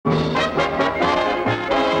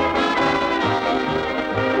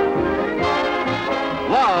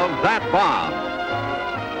Bob.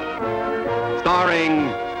 Starring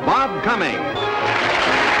Bob Cummings.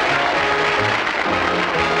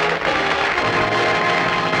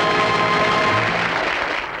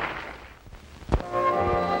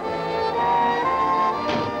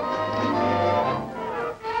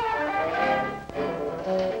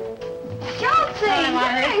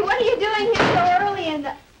 Hey, what are you doing here so early in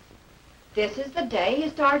the... This is the day you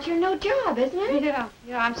start your new job, isn't it? Yeah,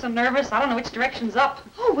 I'm so nervous. I don't know which direction's up.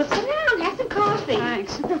 Oh, well, sit down. Have some coffee.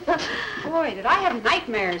 Thanks. Boy, did I have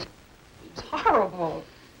nightmares. It's horrible.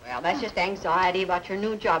 Well, that's just anxiety about your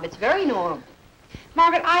new job. It's very normal.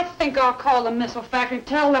 Margaret, I think I'll call the missile factory and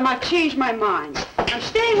tell them I've changed my mind. I'm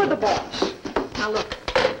staying with the boss. Now, look.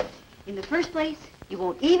 In the first place, you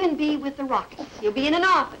won't even be with the Rockets. You'll be in an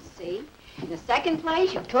office, see? In the second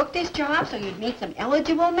place, you took this job so you'd meet some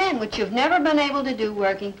eligible men, which you've never been able to do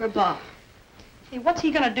working for Bob. Hey, what's he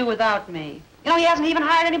gonna do without me? You know, he hasn't even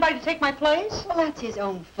hired anybody to take my place. Well, that's his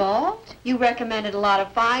own fault. You recommended a lot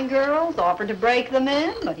of fine girls, offered to break them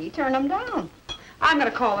in, but he turned them down. I'm gonna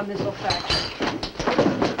call the missile factory.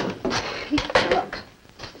 Look,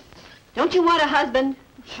 don't you want a husband,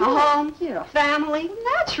 sure. A home, yeah. A family?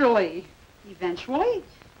 Naturally. Eventually.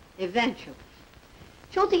 Eventually.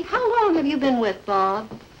 Schultzy, how long have you been with Bob?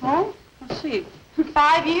 Oh, let's see.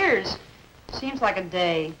 5 years. Seems like a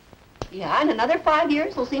day. Yeah, and another 5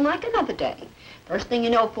 years will seem like another day. First thing you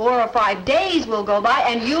know, 4 or 5 days will go by,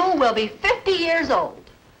 and you will be 50 years old.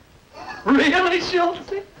 Really,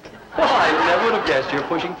 Schultzy? Oh, I never would have guessed you're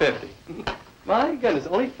pushing 50. My goodness,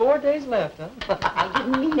 only 4 days left, huh? I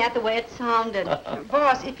didn't mean that the way it sounded.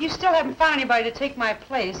 Boss, if you still haven't found anybody to take my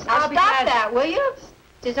place, Now I'll be stop glad that, will you?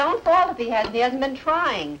 It's his own fault if he hasn't. He hasn't been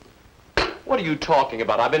trying. What are you talking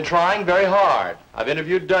about? I've been trying very hard. I've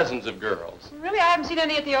interviewed dozens of girls. Really, I haven't seen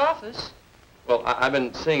any at the office. Well, I've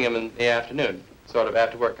been seeing them in the afternoon, sort of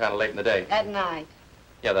after work, kind of late in the day. At night.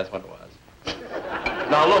 Yeah, that's when it was.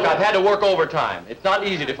 Now, look, I've had to work overtime. It's not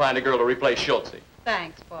easy to find a girl to replace Schultzy.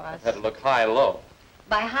 Thanks, boss. I've had to look high and low.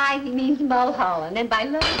 By high, he means Mulholland, and by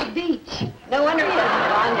low, the beach. No wonder he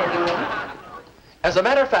doesn't find anyone. As a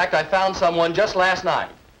matter of fact, I found someone just last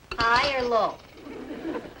night. High or low?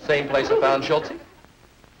 Same place I found Schultzy.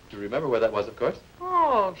 You remember where that was, of course?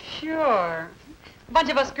 Oh, sure. A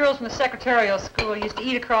bunch of us girls from the secretarial school used to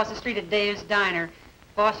eat across the street at Dave's Diner.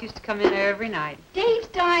 Boss used to come in every night. Dave's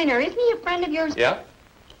Diner. Isn't he a friend of yours? Yeah.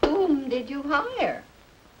 Whom did you hire?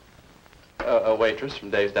 A waitress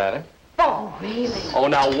from Dave's Diner. Oh, really? Oh,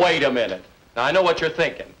 now, wait a minute. Now, I know what you're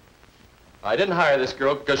thinking. I didn't hire this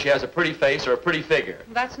girl because she has a pretty face or a pretty figure.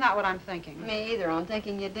 That's not what I'm thinking. Me either. I'm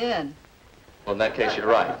thinking you did. Well, in that case, you're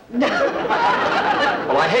right.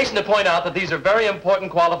 Well, I hasten to point out that these are very important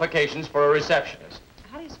qualifications for a receptionist.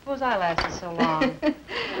 How do you suppose I lasted so long? Hey,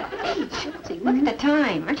 Schultzy, look at the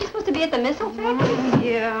time. Aren't you supposed to be at the missile factory?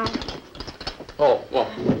 Yeah. Oh, well,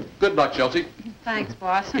 good luck, Schultzy. Thanks,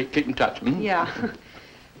 boss. Keep in touch. Hmm? Yeah.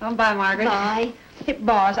 Well, bye, Margaret. Bye. Hey,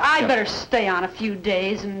 boss, I'd better stay on a few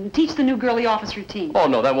days and teach the new girl the office routine. Oh,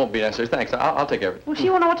 no, that won't be necessary. Thanks. I'll take care of it. Well, she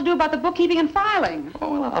won't know what to do about the bookkeeping and filing.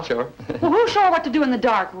 Oh, well, I'll show her. Well, who'll show her what to do in the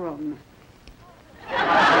dark room? Do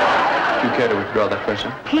you care to withdraw that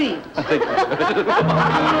question? Please. I think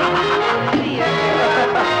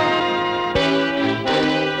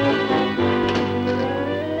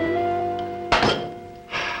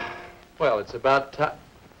Well, it's about time.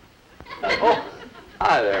 Oh,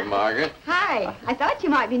 hi there, Margaret. Hi. I thought you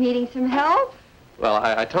might be needing some help. Well,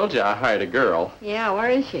 I told you I hired a girl. Yeah,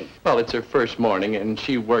 where is she? Well, it's her first morning, and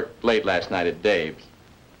she worked late last night at Dave's.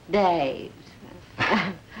 Dave's.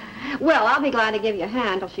 Well, I'll be glad to give you a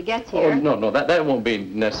hand till she gets Oh, here. no, that won't be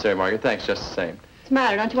necessary, Margaret. Thanks, just the same. What's the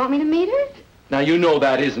matter? Don't you want me to meet her? Now, you know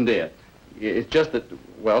that isn't it. It's just that,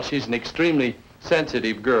 well, she's an extremely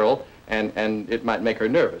sensitive girl, and it might make her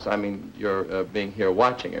nervous. I mean, you're being here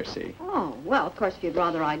watching her, see. Oh, well, of course, if you'd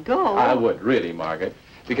rather I'd go. I would, really, Margaret.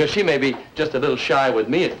 Because she may be just a little shy with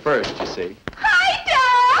me at first, you see. Hi,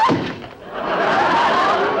 Doc!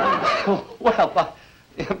 Oh, well,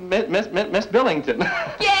 Miss Billington.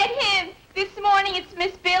 Get him! This morning it's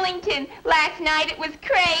Miss Billington. Last night it was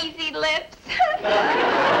Crazy Lips. Come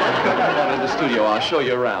on in the studio. I'll show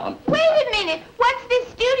you around. Wait a minute. What's this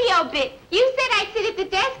studio bit? You said I'd sit at the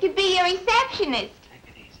desk and be your receptionist. Take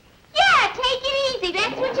it easy. Yeah, take it easy.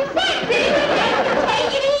 That's what you said. Sit at the desk and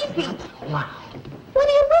take it easy. Wow. What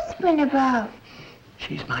are you whispering about?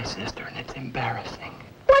 She's my sister, and it's embarrassing.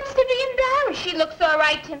 What's to be embarrassed? She looks all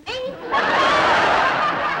right to me.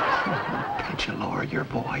 Can't you lower your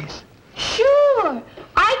voice? Sure.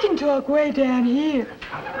 I can talk way down here.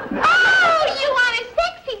 Oh, you want a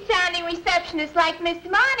sexy-sounding receptionist like Miss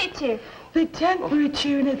Monitor. the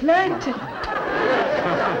temperature in Atlanta.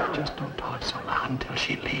 Just don't talk so loud until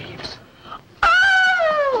she leaves.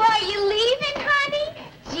 Oh, are you leaving, honey?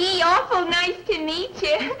 Gee, awful nice to meet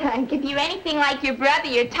you. If you're anything like your brother,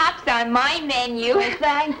 your top's on my menu. Oh,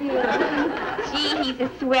 thank you. Gee, he's a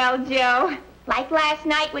swell Joe. Like last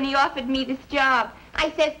night when he offered me this job.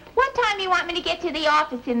 I says, what time do you want me to get to the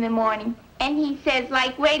office in the morning? And he says,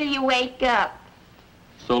 like, wait till you wake up.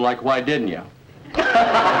 So, like, why didn't you?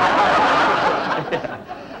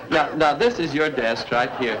 Now, this is your desk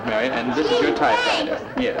right here, Mary, and this is your typewriter.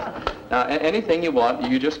 Yes. Now, anything you want,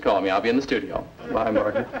 you just call me. I'll be in the studio. Bye,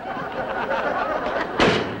 Margaret.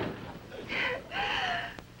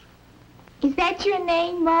 Is that your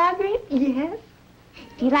name, Margaret? Yes?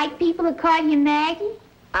 Do you like people to call you Maggie?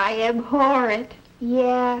 I abhor it.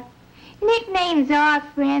 Yeah. Nicknames are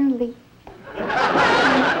friendly. And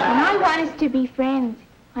I want us to be friends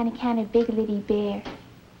on account of Big Liddy Bear.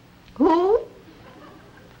 Who?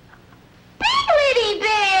 Big Liddy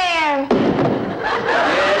Bear!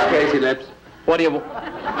 Yes, Crazy Lips. What do you want?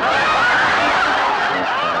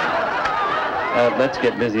 Let's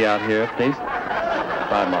get busy out here, please.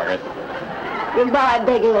 Bye, Margaret. Goodbye,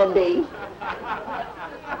 Big Liddy.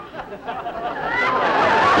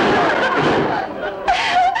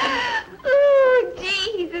 Oh,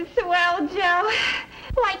 gee, he's a swell Joe.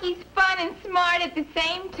 Like he's fun and smart at the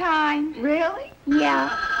same time. Really? Yeah.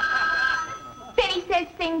 Then he says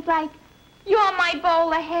things like, you're my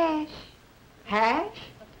bowl of hash. Hash?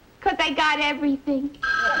 'Cause I got everything.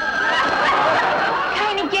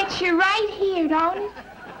 Kind of gets you right here, don't it?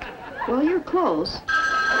 Well, you're close.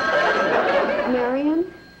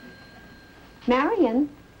 Marion? Marion?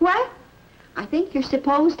 What? I think you're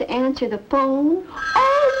supposed to answer the phone.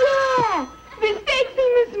 Oh, yeah! The sexy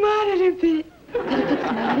Miss Monitor bit. I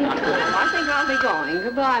think I'll be going.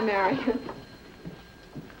 Goodbye, Marion.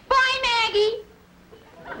 Bye, Maggie.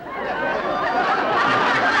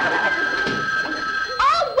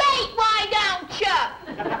 Oh, wait, why don't you?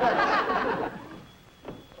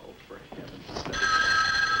 Oh, for heaven's sake.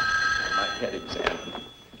 My head exam.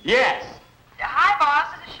 Yes. Hi, boss.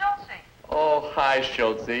 This is Schultzy. Oh, hi,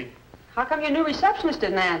 Schultzy. How come your new receptionist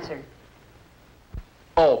didn't answer?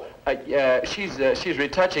 Oh, she's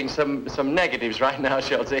retouching some negatives right now,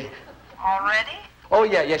 Schultzy. Already? Oh,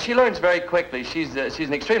 yeah, she learns very quickly. She's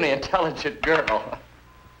an extremely intelligent girl.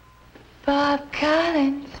 Bob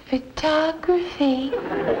Collins, photography.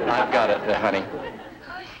 I've got it, honey.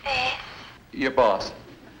 Who's this? Your boss.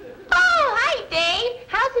 Oh, hi, Dave.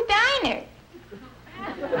 How's the diner?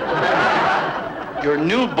 Your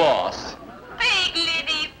new boss. Big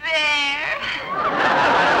Liddy Bear.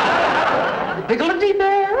 Big Liddy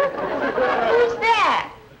Bear? Who's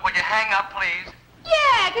that? Will you hang up, please?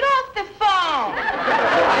 Yeah, get off the phone.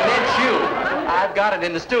 I meant you. I've got it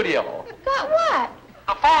in the studio. Got what?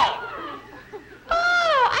 The phone.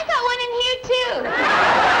 Oh, I got one in here, too.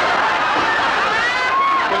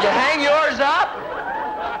 Will you hang yours up?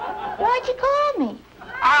 Why'd you call me?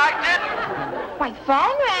 I didn't. My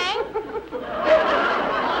phone rang.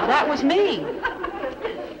 That was me.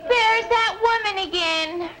 There's that woman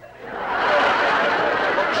again.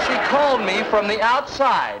 She called me from the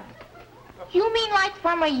outside. You mean like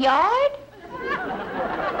from a yard?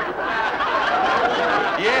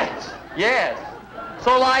 Yes.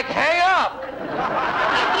 So, like, hang up.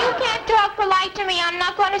 If you can't talk polite to me, I'm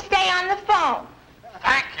not going to stay on the phone.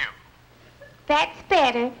 Thank you. That's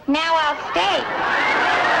better. Now I'll stay.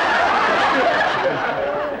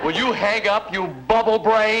 Will you hang up, you bubble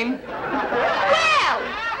brain? Well!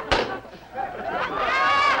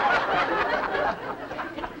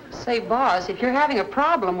 Say, boss, if you're having a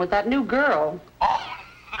problem with that new girl... Oh,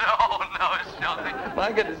 no, Schultzy.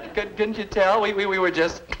 My goodness, couldn't you tell? We were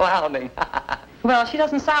just clowning. Well, she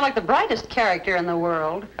doesn't sound like the brightest character in the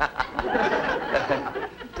world.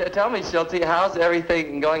 Tell me, Schultzy, how's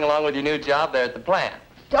everything going along with your new job there at the plant?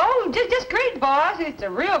 Oh, just great, boss. It's a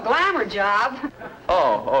real glamour job.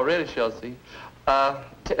 Oh, really, Schultzy?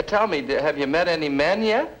 Tell me, have you met any men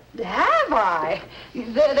yet? Have I?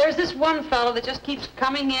 There's this one fellow that just keeps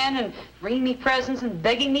coming in and bringing me presents and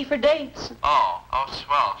begging me for dates. Oh,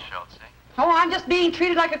 swell, Schultzy. Oh, I'm just being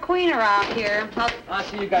treated like a queen around here. I'll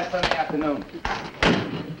see you guys Sunday afternoon.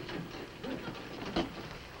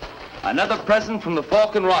 Another present from the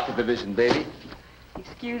Falcon Rocket Division, baby.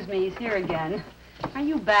 Excuse me, he's here again. Are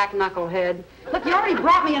you back, knucklehead? Look, you already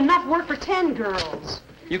brought me enough work for 10 girls.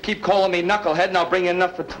 You keep calling me knucklehead, and I'll bring you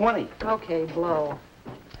enough for 20. Okay, blow.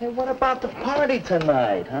 Hey, what about the party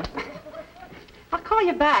tonight, huh? I'll call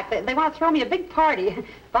you back. They want to throw me a big party.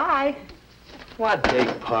 Bye. What big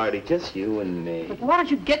party? Just you and me. Why don't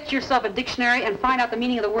you get yourself a dictionary and find out the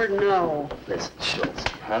meaning of the word no? Listen, Schultz,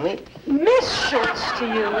 honey. Miss Schultz to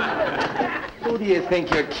you. Who do you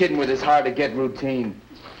think you're kidding with this hard-to-get routine?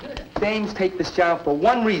 Dames take this job for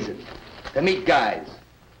one reason, to meet guys.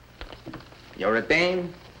 You're a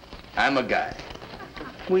dame, I'm a guy.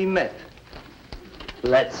 We met.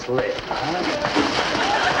 Let's live, huh?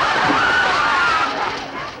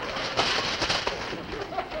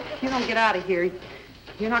 If you don't get out of here,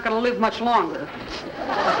 you're not going to live much longer.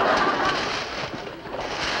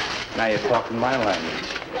 Now you're talking my language.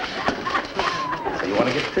 So you want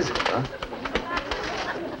to get physical, huh?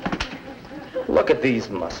 Look at these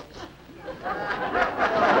muscles.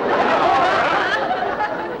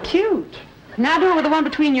 Cute. Now do it with the one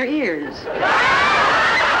between your ears.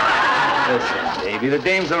 Listen, baby, the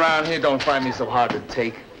dames around here don't find me so hard to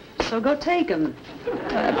take. So go take them.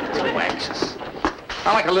 I'm too anxious.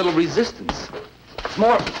 I like a little resistance. It's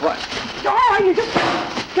more fun. Oh, you're just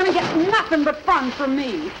gonna get nothing but fun from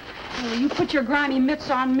me. Oh, you put your grimy mitts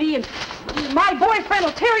on me and my boyfriend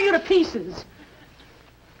will tear you to pieces.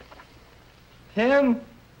 Him?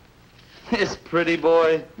 This pretty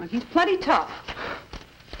boy? Well, he's plenty tough.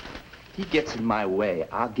 If he gets in my way,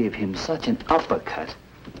 I'll give him such an uppercut.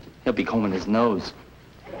 He'll be combing his nose.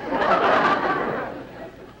 Hey,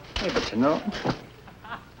 but you know,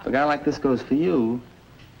 if a guy like this goes for you,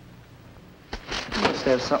 you must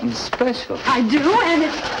have something special. I do, and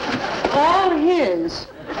it's all his.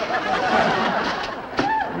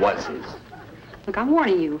 What's his? Look, I'm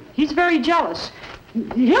warning you. He's very jealous. He'll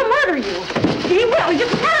murder you. He will.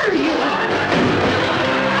 He'll murder you.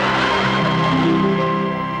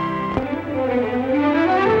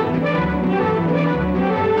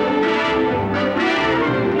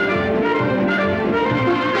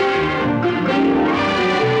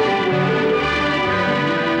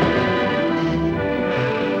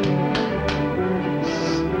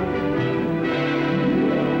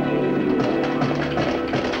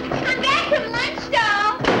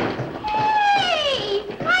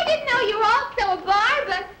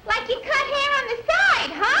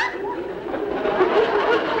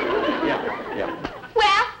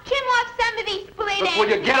 Will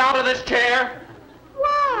you get out of this chair?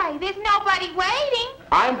 Why? There's nobody waiting.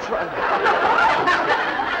 I'm trying.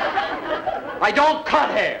 I don't cut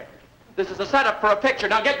hair. This is a setup for a picture.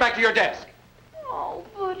 Now get back to your desk. Oh,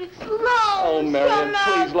 but it's low. Oh, Marion,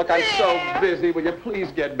 please, look, I'm so busy. Will you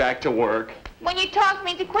please get back to work? When you talked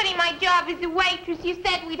me into quitting my job as a waitress, you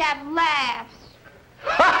said we'd have laughs.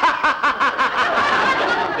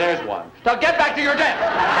 There's one. Now get back to your desk.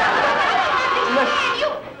 Listen,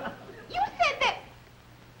 you said that...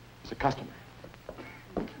 It's a customer.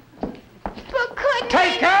 But couldn't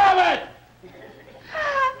Take care of it!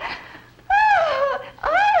 Oh,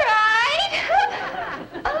 all right.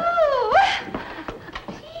 Oh,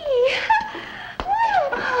 gee.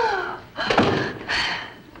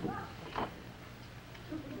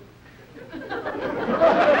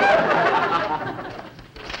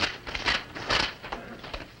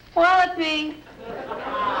 What'll it be?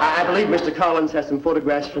 I believe Mr. Collins has some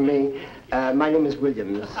photographs for me. My name is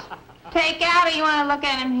Williams. Take out, or you want to look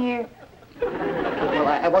at him here? Well,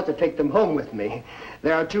 I want to take them home with me.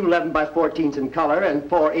 There are 2 11x14s in color and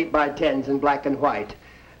 4 8x10s in black and white.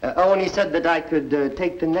 Oh, and he said that I could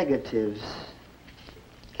take the negatives.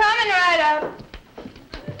 Coming right up.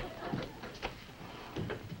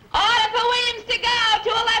 Order for Williams to go. 2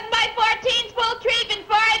 11x14s, full treatment,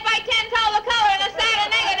 4 8x10s, all the color, and a set of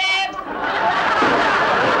negatives.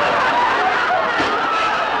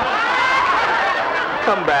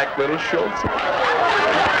 Come back, little Schultzy.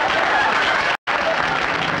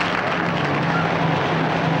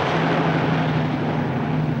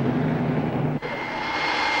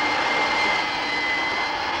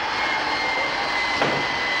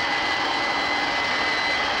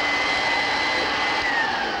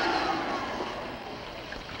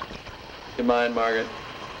 You mind, Margaret?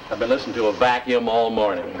 I've been listening to a vacuum all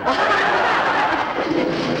morning.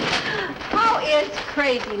 How is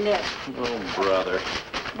craziness? Oh, brother.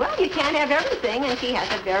 Well, you can't have everything, and she has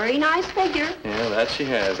a very nice figure. Yeah, that she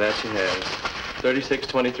has, that she has.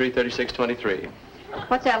 3623, 3623.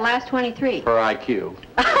 What's that last 23? Her IQ.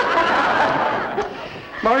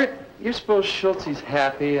 Margaret, you suppose Schultzy's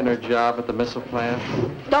happy in her job at the missile plant?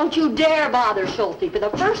 Don't you dare bother Schultzy. For the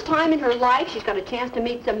first time in her life, she's got a chance to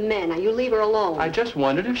meet some men. Now, you leave her alone. I just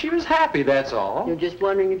wondered if she was happy, that's all. You're just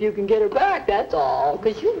wondering if you can get her back, that's all.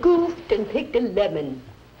 Because you goofed and picked a lemon.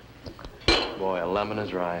 Boy, a lemon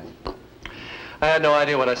is right. I had no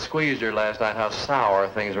idea when I squeezed her last night how sour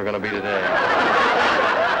things were going to be today.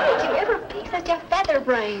 How did you ever pick such a feather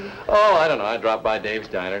brain? Oh, I don't know. I dropped by Dave's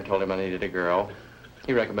diner and told him I needed a girl.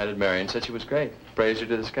 He recommended Marion, said she was great. Praised her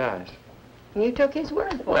to the skies. You took his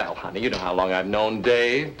word for it. Well, honey, you know how long I've known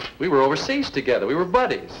Dave. We were overseas together. We were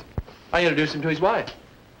buddies. I introduced him to his wife.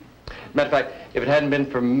 Matter of fact, if it hadn't been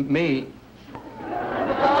for me...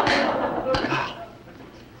 God,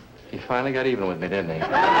 he finally got even with me, didn't he?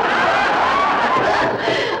 Come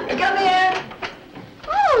in.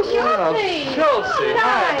 Oh, Schultzy. Schultzy.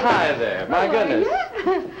 Hi. Hi there. My goodness.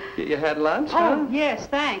 You had lunch, huh? Oh, yes,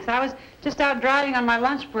 thanks. I was just out driving on my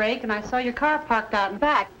lunch break, and I saw your car parked out in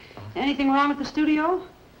back. Anything wrong with the studio?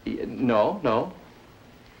 No.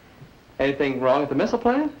 Anything wrong at the missile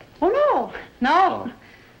plant? Oh, no. Oh.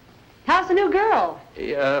 How's the new girl?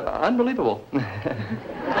 Unbelievable.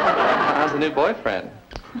 How's the new boyfriend?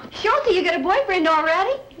 Schultzy, you got a boyfriend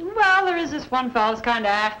already? Well, there is this one fellow who's kind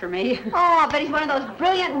of after me. Oh, I bet he's one of those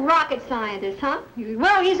brilliant rocket scientists, huh?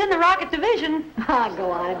 Well, he's in the rocket division. Ah, go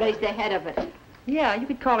on. I bet he's the head of it. Yeah, you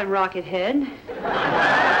could call him Rocket Head. Well,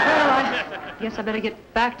 I guess I better get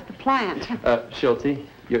back to the plant. Schultzy,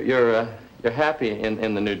 you're happy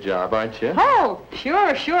in the new job, aren't you? Oh,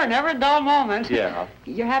 sure. Never a dull moment. Yeah.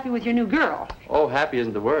 You're happy with your new girl? Oh, happy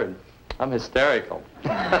isn't the word. I'm hysterical.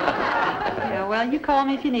 Yeah, well, you call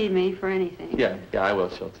me if you need me for anything. Yeah, I will,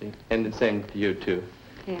 Schultzy. And the same to you, too.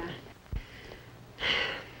 Yeah.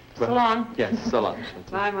 Well, so long. Yes, so long,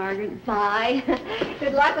 Schultzy. Bye, Margaret. Bye.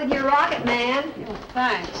 Good luck with your rocket, man. Oh,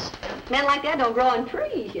 thanks. Men like that don't grow on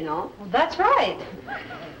trees, you know. Well, that's right.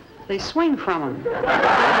 They swing from them.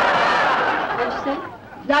 What'd you say?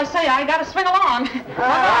 I say, I gotta swing along.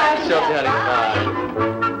 Bye, Schultzy, honey. Bye.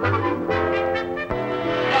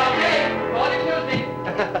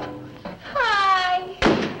 Hi.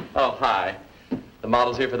 Oh, hi. The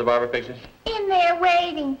model's here for the barber pictures? In there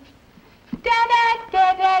waiting.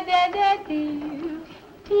 Da-da-da-da-da-da-doo.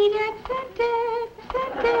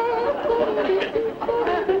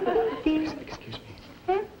 Dee-da-da-da-da-da-doo. Excuse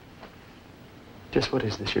me. Just what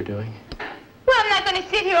is this you're doing? Well, I'm not going to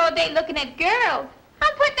sit here all day looking at girls.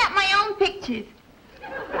 I'm putting up my own pictures.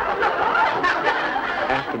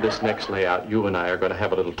 After this next layout, you and I are going to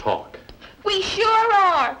have a little talk. We sure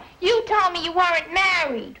are. You told me you weren't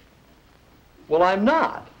married. Well, I'm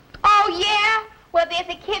not. Oh, yeah? Well, there's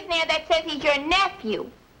a kid in there that says he's your nephew.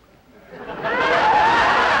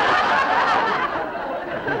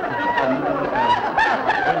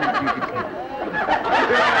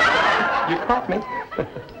 You caught me.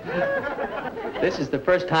 This is the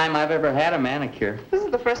first time I've ever had a manicure. This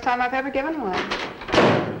is the first time I've ever given one.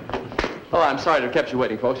 Oh, I'm sorry to have kept you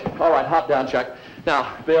waiting, folks. All right, hop down, Chuck.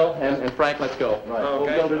 Now, Bill and Frank, let's go. Right.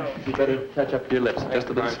 Okay. Oh, Mildred, you better touch up your lips. Just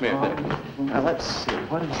a little smear there. Now, let's see.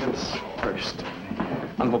 What is this first?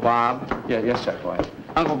 Uncle Bob. Yeah, yes, Chuck, boy.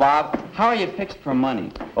 Uncle Bob, how are you fixed for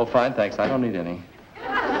money? Oh, fine, thanks. I don't need any.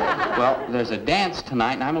 Well, there's a dance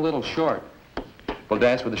tonight, and I'm a little short. We'll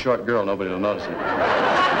dance with a short girl. Nobody will notice it.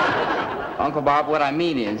 Uncle Bob, what I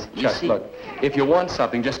mean is, you Chuck, see... look, if you want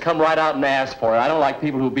something, just come right out and ask for it. I don't like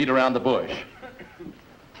people who beat around the bush.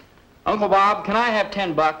 Uncle Bob, can I have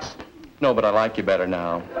 $10? No, but I like you better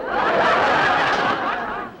now.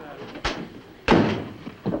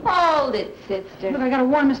 Hold it, sister. Look, I gotta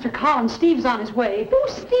warn Mr. Collins. Steve's on his way.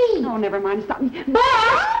 Who's Steve? Oh, never mind. It's not me.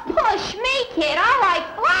 Don't push me, kid. I like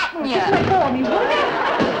flatten you. Just let go of me, will you?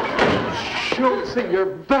 Schultzy, you're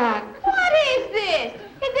back. What is this?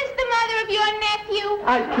 Is this the mother of your nephew?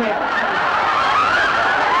 I can't.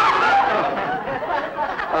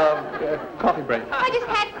 Coffee break. I just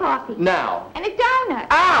had coffee. Now. And a donut.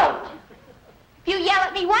 Out! If you yell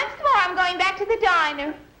at me once more, I'm going back to the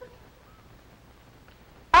diner.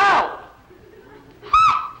 Out!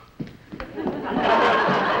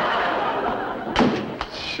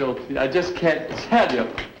 Schultzy, I just can't tell you.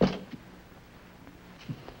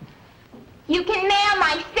 You can mail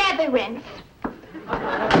my severance.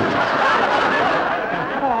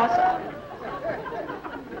 Boss,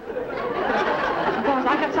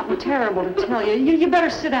 I got something terrible to tell you. You better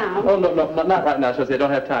sit down. Oh, no, not right now, Schultzy. I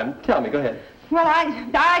don't have time. Tell me, go ahead. Well,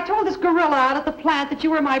 I told this gorilla out at the plant that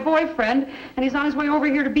you were my boyfriend, and he's on his way over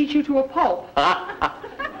here to beat you to a pulp. I'm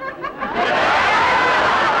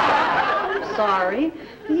sorry.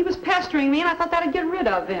 He was pestering me, and I thought that'd get rid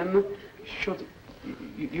of him. Schultzy,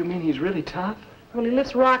 you mean he's really tough? Well, he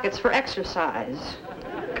lifts rockets for exercise.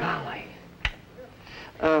 Golly.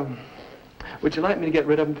 Would you like me to get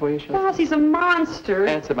rid of him for you, Schultzy? Boss, he's a monster.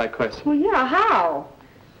 Answer my question. Well, yeah, how?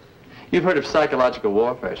 You've heard of psychological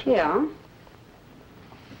warfare, Schultzy. Yeah.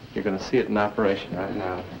 You're going to see it in operation right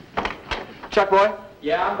now. Chuck, boy,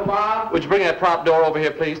 Yeah, Uncle Bob? would you bring that prop door over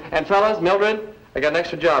here, please? And fellas, Mildred, I got an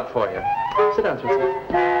extra job for you. Sit down,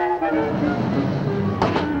 Schultzy.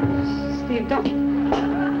 Steve, don't...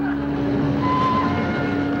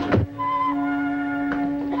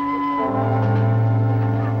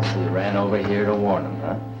 So you ran over here to warn him,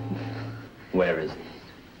 huh? Where is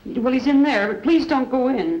he? Well, he's in there, but please don't go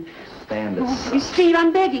in. Stand Oh, aside. Steve,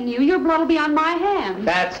 I'm begging you. Your blood will be on my hands.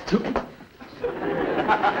 That's too...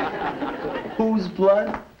 Whose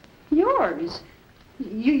blood? Yours.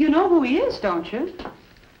 You know who he is, don't you?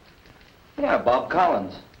 Yeah, Bob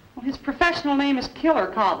Collins. Well, his professional name is Killer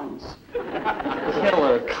Collins.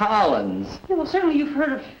 Killer Collins. Yeah, well, certainly you've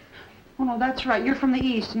heard of... Oh, no, that's right. You're from the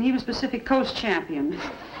East, and he was Pacific Coast champion.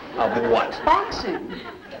 Of what? Boxing.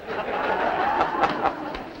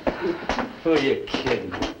 Who are you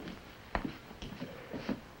kidding?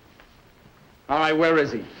 All right, where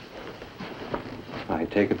is he? I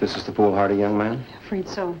take it this is the foolhardy young man? Afraid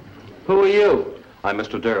so. Who are you? I'm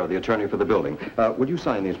Mr. Darrow, the attorney for the building. Would you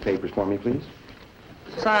sign these papers for me, please?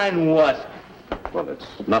 Sign what? Well, it's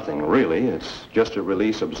nothing, really. It's just a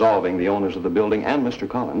release absolving the owners of the building and Mr.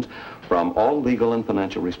 Collins from all legal and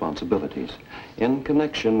financial responsibilities in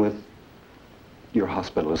connection with your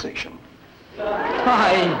hospitalization.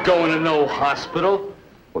 I ain't going to no hospital.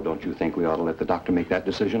 Well, don't you think we ought to let the doctor make that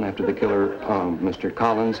decision after the killer, Mr.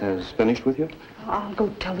 Collins, has finished with you? I'll go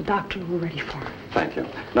tell the doctor we're ready for him. Thank you.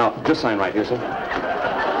 Now, just sign right here, sir.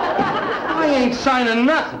 I ain't signing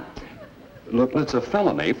nothing. Look, it's a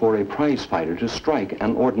felony for a prize fighter to strike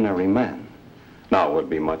an ordinary man. Now, it would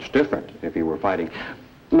be much different if he were fighting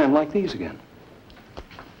men like these again.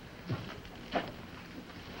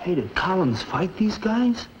 Hey, did Collins fight these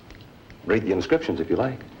guys? Read the inscriptions if you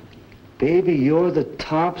like. Baby, you're the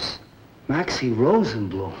tops. Maxie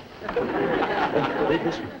Rosenblum. Read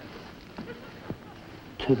this one.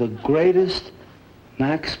 To the greatest,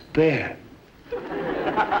 Max Baer.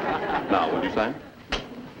 Now, will you sign?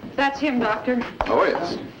 That's him, Doctor. Oh,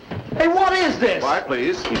 yes. Hey, what is this? Quiet,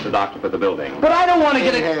 please. He's the doctor for the building. But I don't want to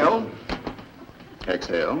get it. Inhale.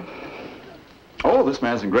 Exhale. Oh, this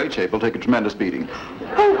man's in great shape. He'll take a tremendous beating.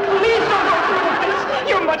 Oh, please don't go through with this.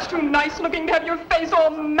 You're much too nice looking to have your face all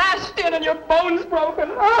mashed in and your bones broken.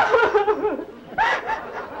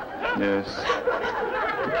 Yes.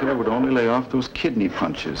 The killer would only lay off those kidney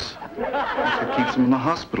punches. That's what keeps him in the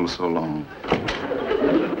hospital so long.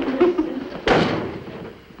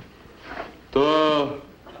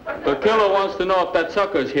 The killer wants to know if that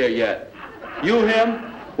sucker's here yet. You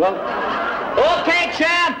him? Well, Okay,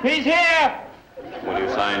 champ, he's here. Will you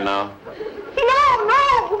sign now?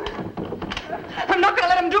 No! I'm not going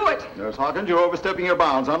to let him do it. Nurse Hawkins, you're overstepping your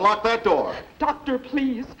bounds. Unlock that door. Doctor,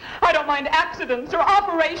 please. I don't mind accidents or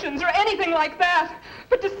operations or anything like that.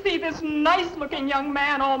 But to see this nice-looking young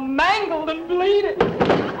man all mangled and bleeding.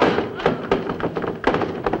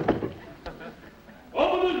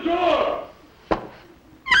 open the door!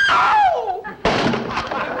 Ow!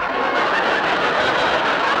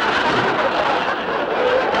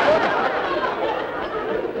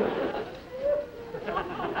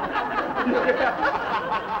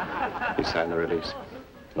 You sign the release.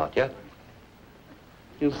 Not yet.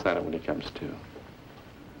 He'll sign it when he comes to.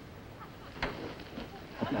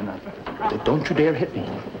 No. Don't you dare hit me.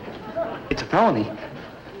 It's a felony.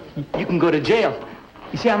 You can go to jail.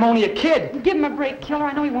 You see, I'm only a kid. Give him a break, Killer.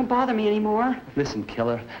 I know he won't bother me anymore. Listen,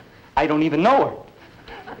 Killer, I don't even know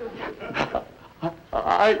her.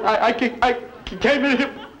 I came in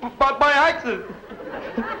here by accident.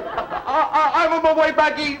 I'm on my way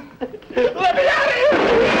back east. Let me out of here!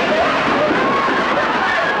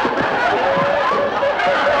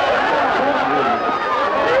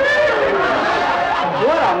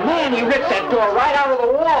 What a man! He ripped that door right out of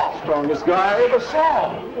the wall. Strongest guy I ever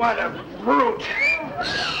saw. What a brute!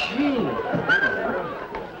 Gee.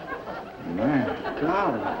 Man.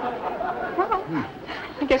 Well,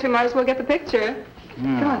 I guess we might as well get the picture.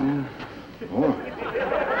 Come on.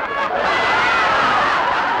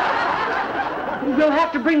 You'll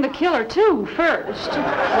have to bring the killer, too, first.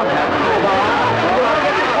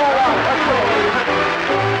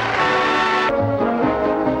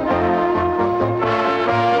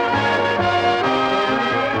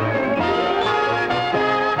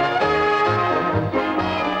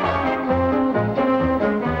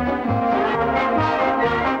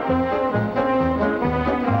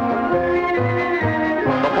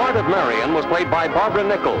 Marion was played by Barbara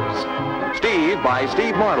Nichols. Steve by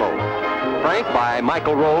Steve Marlowe. Frank by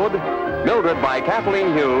Michael Rode. Mildred by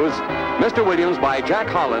Kathleen Hughes. Mr. Williams by Jack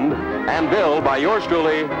Holland. And Bill by yours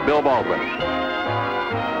truly, Bill Baldwin.